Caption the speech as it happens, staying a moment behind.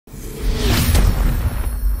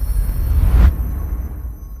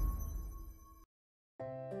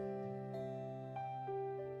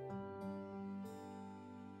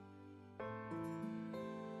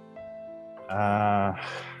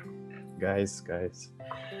guys.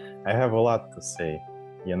 I have a lot to say,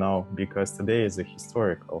 because today is a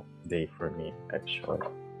historical day for me, actually,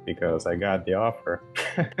 because I got the offer.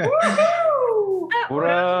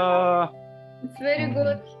 Hurrah! It's very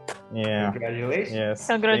good. Yeah. Congratulations. Yes.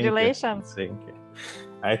 Congratulations. Thank you.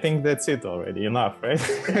 I think that's it already. Enough, right?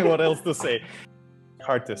 What else to say?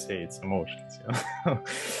 Hard to say. It's emotions.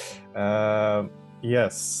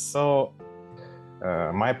 Yes. So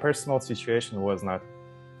my personal situation was not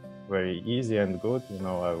very easy and good.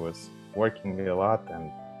 I was working a lot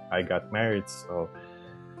and I got married. So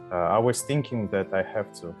I was thinking that I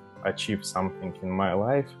have to achieve something in my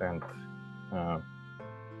life, and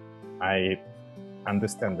I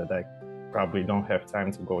understand that I probably don't have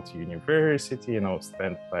time to go to university,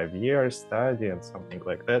 spend 5 years study and something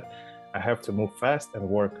like that. I have to move fast and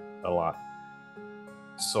work a lot.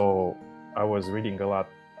 So I was reading a lot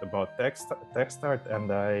about text art,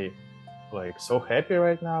 and I so happy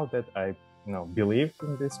right now that I believed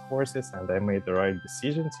in these courses, and I made the right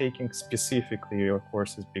decision taking specifically your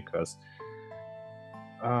courses, because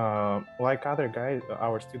like other guys,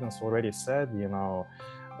 our students already said,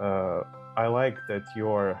 I like that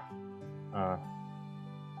you're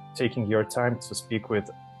taking your time to speak with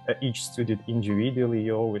each student individually.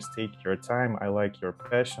 You always take your time. I like your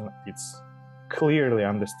passion. It's clearly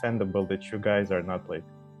understandable that you guys are not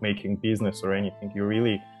making business or anything. You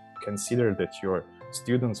really consider that your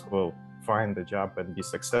students will find a job and be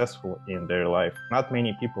successful in their life. Not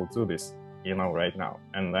many people do this, right now.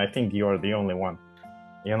 And I think you're the only one.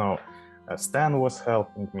 Stan was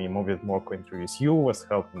helping me with mock interviews. You was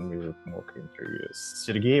helping me with mock interviews.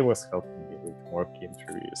 Sergey was helping me with mock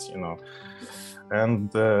interviews, And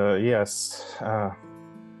yes,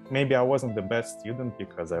 maybe I wasn't the best student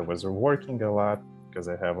because I was working a lot, because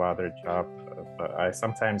I have other job. But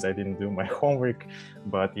sometimes I didn't do my homework,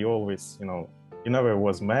 but you always, you never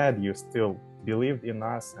was mad. You still believed in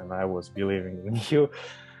us, and I was believing in you.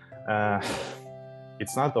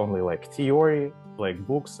 It's not only theory,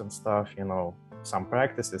 books and stuff, some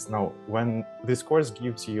practices. No, when this course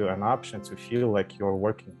gives you an option to feel like you're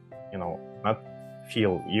working, not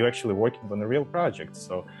feel, you're actually working on a real project.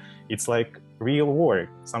 So it's like real work.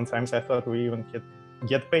 Sometimes I thought we even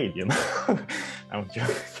get paid, I'm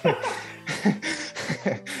joking.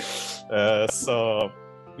 So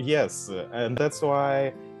yes, and that's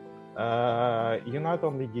why you're not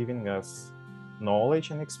only giving us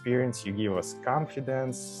knowledge and experience, you give us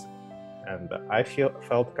confidence. And I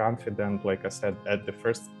felt confident, like I said, at the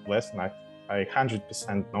first lesson, I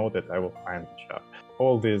 100% know that I will find a job.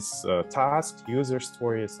 All these tasks, user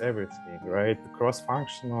stories, everything, right?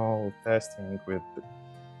 Cross-functional testing, with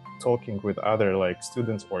talking with other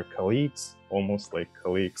students or colleagues, almost like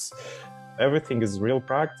colleagues. Everything is real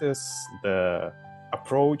practice. The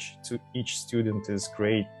approach to each student is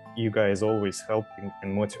great. You guys always helping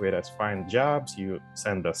and motivate us find jobs. You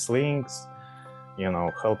send us links,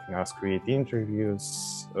 helping us create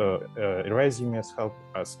interviews, resumes, help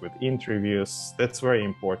us with interviews. That's very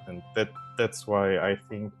important. That's why I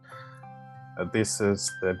think this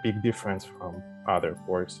is the big difference from other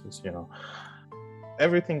courses.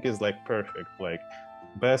 Everything is perfect,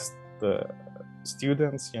 best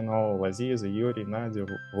students, Laziz, Yuri, Nadia,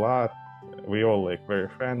 Vlad, we all very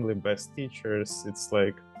friendly, best teachers. It's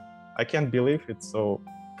I can't believe it's so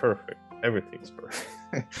perfect. Everything's perfect.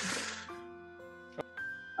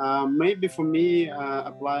 Maybe for me,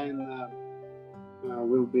 applying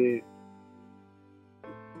will be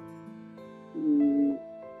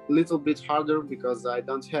a little bit harder because I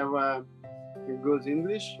don't have a good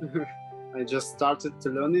English. I just started to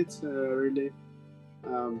learn it really,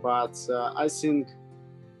 but I think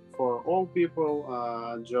for all people,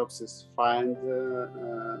 jobs is find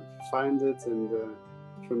it, and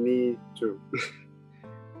for me too.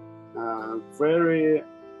 Very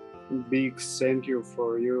big thank you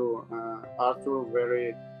for you, Arthur.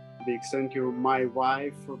 Very big thank you, my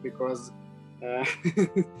wife, because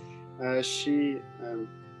she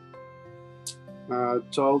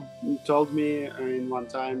told me in one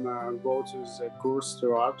time, go to the course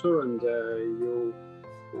to Arthur, and you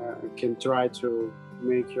can try to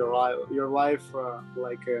make your life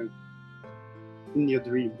like a new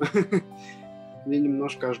dream. Мне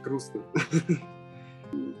немножко аж грустно.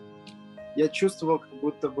 Я чувствовал, как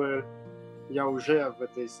будто бы я уже в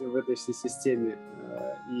этой всей системе,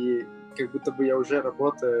 и как будто бы я уже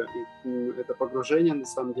работаю, и это погружение на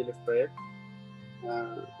самом деле в проект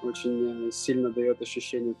очень сильно дает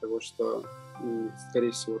ощущение того, что,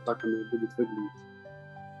 скорее всего, так оно и будет выглядеть.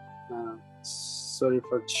 Sorry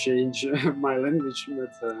for change my language,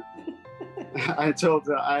 but I told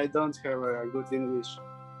I don't have a good English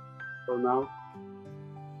for now.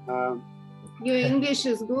 Your English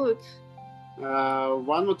is good.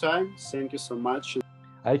 One more time, thank you so much.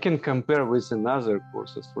 I can compare with another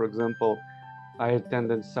courses. For example, I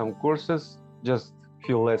attended some courses, just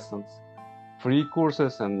few lessons, free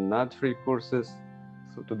courses and not free courses.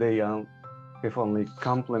 So today I have only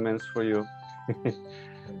compliments for you.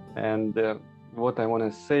 And what I want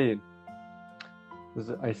to say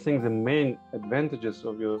is, I think the main advantages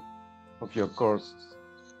of your courses,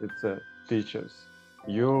 it's teachers.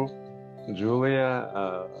 You,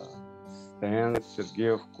 Julia, Stan, Sergey,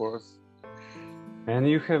 of course, and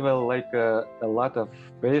you have a lot of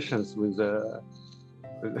patience with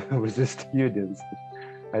with the students.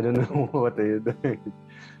 I don't know what are you doing.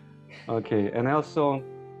 Okay, and also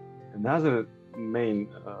another main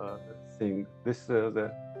thing.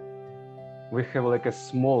 We have like a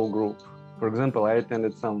small group. For example, I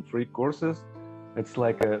attended some free courses. It's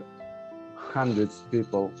like hundreds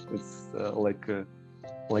people. It's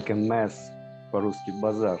like a mass, по-русски,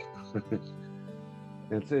 базар.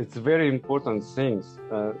 It's very important things.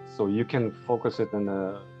 So you can focus it on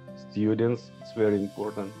students. It's very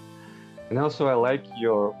important. And also I like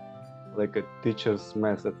your like a teacher's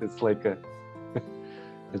method. It's like a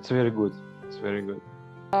it's very good. It's very good.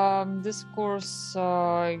 This course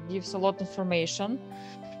gives a lot of information,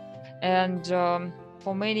 and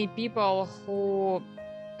for many people who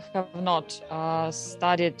have not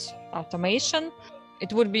studied automation,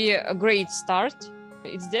 it would be a great start.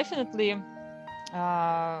 It's definitely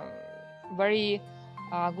very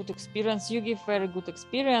good experience. You give very good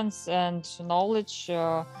experience and knowledge.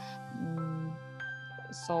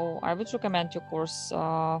 So I would recommend your course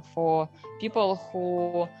for people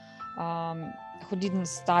who didn't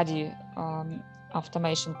study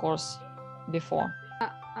automation course before.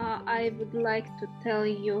 I would like to tell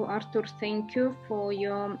you, Artur, thank you for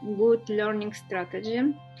your good learning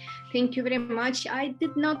strategy. Thank you very much. I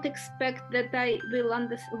did not expect that I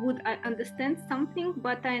would understand something,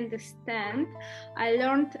 but I understand. I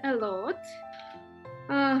learned a lot.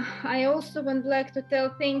 I also would like to tell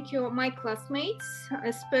thank you my classmates,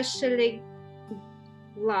 especially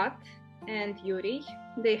Vlad and Yuri.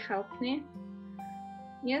 They helped me.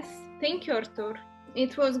 Yes, thank you, Artur.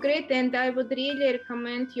 It was great, and I would really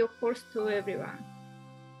recommend your course to everyone.